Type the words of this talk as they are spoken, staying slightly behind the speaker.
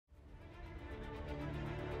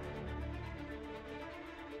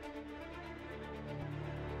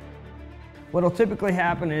what'll typically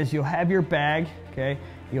happen is you'll have your bag, okay?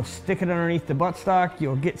 You'll stick it underneath the buttstock,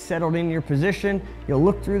 you'll get settled in your position, you'll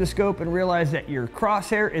look through the scope and realize that your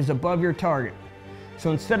crosshair is above your target.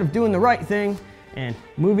 So instead of doing the right thing and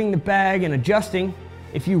moving the bag and adjusting,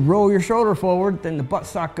 if you roll your shoulder forward, then the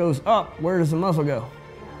buttstock goes up. Where does the muzzle go?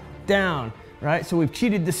 Down, right? So we've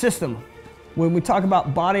cheated the system. When we talk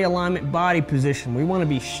about body alignment, body position, we want to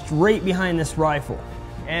be straight behind this rifle.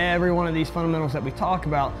 Every one of these fundamentals that we talk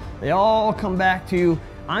about, they all come back to,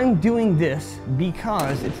 I'm doing this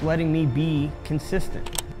because it's letting me be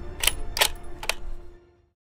consistent.